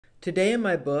Today in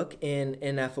my book, in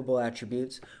Ineffable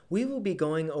Attributes, we will be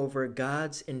going over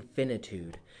God's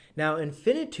infinitude. Now,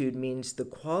 infinitude means the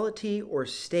quality or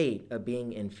state of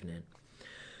being infinite.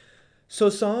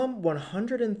 So Psalm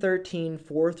 113,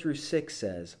 4 through 6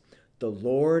 says, "The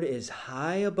Lord is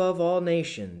high above all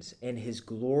nations, and his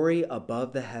glory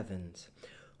above the heavens.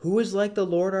 Who is like the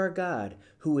Lord our God,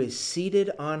 who is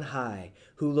seated on high,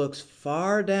 who looks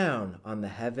far down on the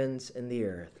heavens and the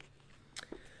earth?"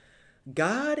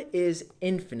 God is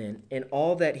infinite in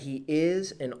all that he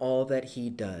is and all that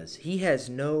he does. He has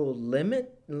no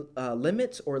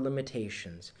limits or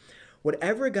limitations.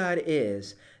 Whatever God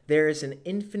is, there is an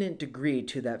infinite degree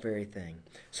to that very thing.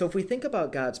 So if we think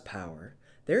about God's power,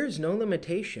 there is no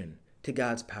limitation to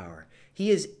God's power.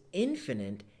 He is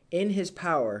infinite in his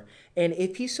power, and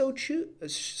if he so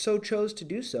chose to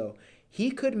do so,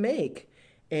 he could make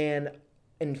an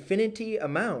infinity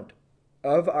amount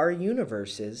of our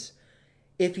universes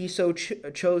if he so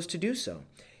chose to do so.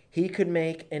 He could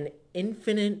make an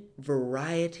infinite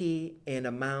variety and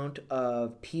amount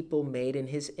of people made in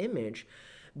his image,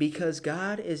 because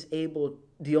God is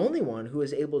the only one who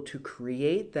is able to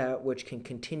create that which can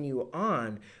continue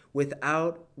on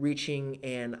without reaching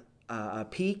a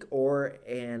peak or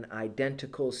an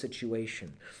identical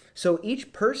situation. So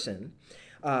each person,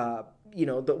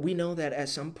 we know that at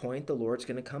some point the Lord's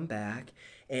going to come back,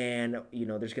 and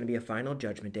there's going to be a final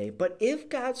judgment day. But if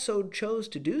God so chose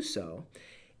to do so,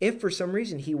 if for some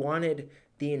reason he wanted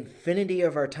the infinity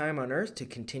of our time on earth to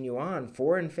continue on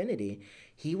for infinity,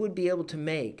 he would be able to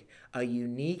make a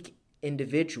unique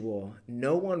individual,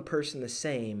 no one person the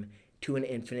same, to an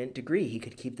infinite degree. He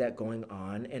could keep that going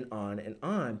on and on and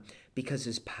on, because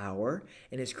his power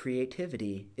and his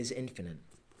creativity is infinite.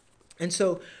 And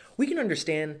so we can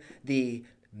understand the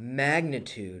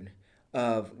magnitude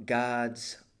of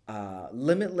God's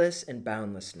limitless and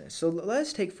boundlessness. So let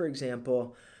us take, for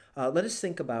example, let us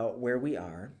think about where we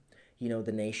are,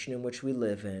 the nation in which we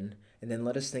live in, and then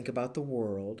let us think about the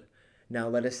world. Now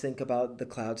let us think about the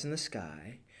clouds in the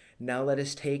sky. Now let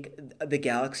us take the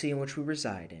galaxy in which we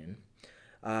reside in.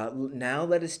 Now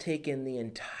let us take in the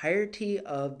entirety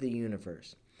of the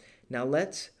universe. Now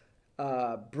let's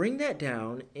bring that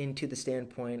down into the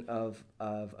standpoint of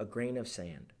a grain of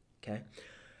sand, okay?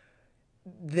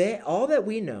 All that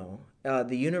we know,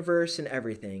 the universe and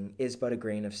everything, is but a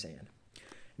grain of sand.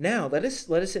 Now, let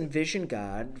us envision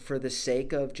God, for the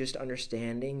sake of just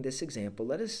understanding this example.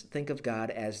 Let us think of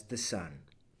God as the sun,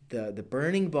 the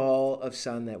burning ball of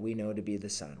sun that we know to be the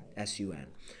sun, S-U-N.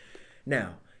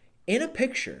 Now, in a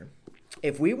picture,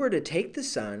 if we were to take the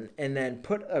sun and then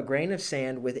put a grain of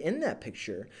sand within that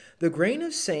picture, the grain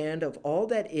of sand of all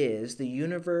that is, the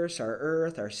universe, our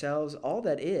earth, ourselves, all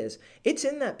that is, it's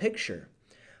in that picture.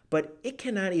 But it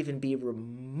cannot even be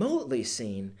remotely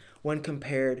seen when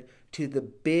compared to the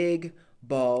big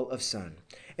ball of sun.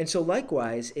 And so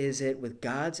likewise is it with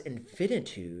God's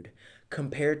infinitude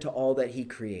compared to all that he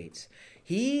creates.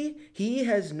 He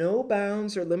has no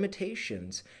bounds or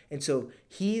limitations, and so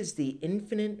he is the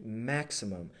infinite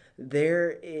maximum.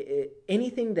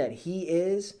 Anything that he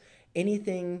is,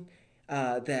 anything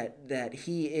that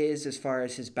he is as far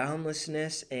as his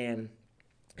boundlessness and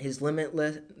his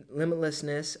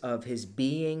limitlessness of his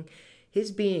being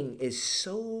is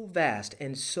so vast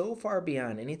and so far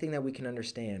beyond anything that we can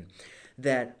understand,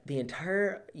 that the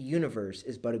entire universe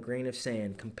is but a grain of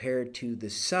sand compared to the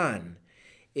sun,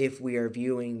 if we are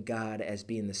viewing God as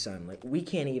being the sun. Like, we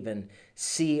can't even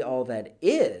see all that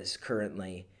is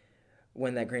currently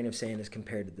when that grain of sand is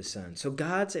compared to the sun. So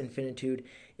God's infinitude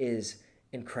is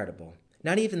incredible.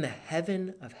 Not even the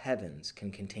heaven of heavens can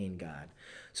contain God.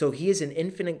 So he is an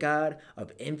infinite God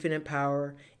of infinite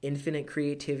power, infinite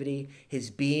creativity.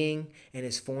 His being and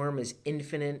his form is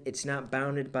infinite. It's not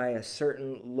bounded by a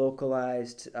certain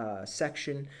localized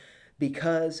section,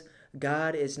 because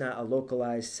God is not a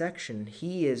localized section.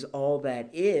 He is all that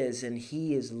is, and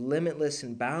he is limitless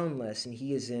and boundless, and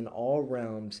he is in all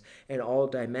realms and all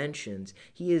dimensions.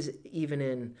 He is even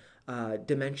in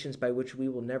dimensions by which we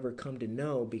will never come to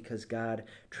know, because God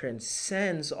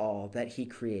transcends all that he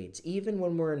creates. Even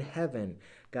when we're in heaven,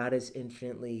 God is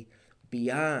infinitely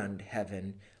beyond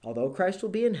heaven. Although Christ will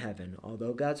be in heaven,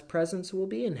 although God's presence will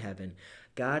be in heaven,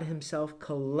 God himself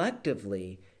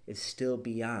collectively is still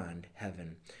beyond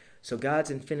heaven. So God's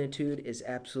infinitude is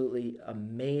absolutely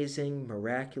amazing,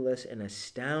 miraculous, and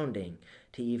astounding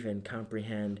to even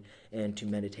comprehend and to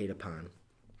meditate upon.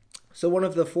 So one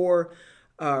of the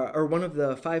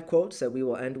 5 quotes that we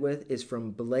will end with is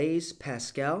from Blaise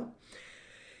Pascal.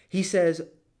 He says,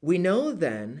 "We know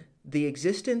then the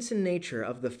existence and nature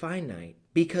of the finite,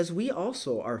 because we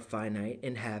also are finite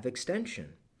and have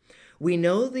extension. We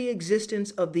know the existence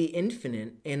of the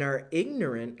infinite and are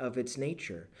ignorant of its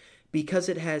nature, because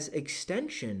it has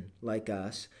extension like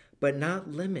us, but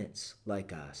not limits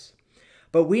like us.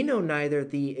 But we know neither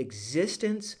the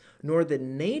existence nor the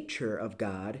nature of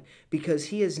God, because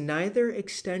he has neither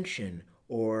extension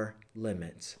or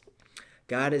limits.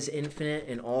 God is infinite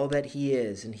in all that he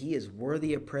is, and he is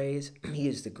worthy of praise. He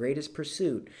is the greatest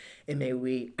pursuit, and may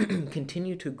we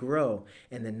continue to grow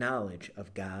in the knowledge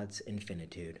of God's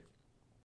infinitude.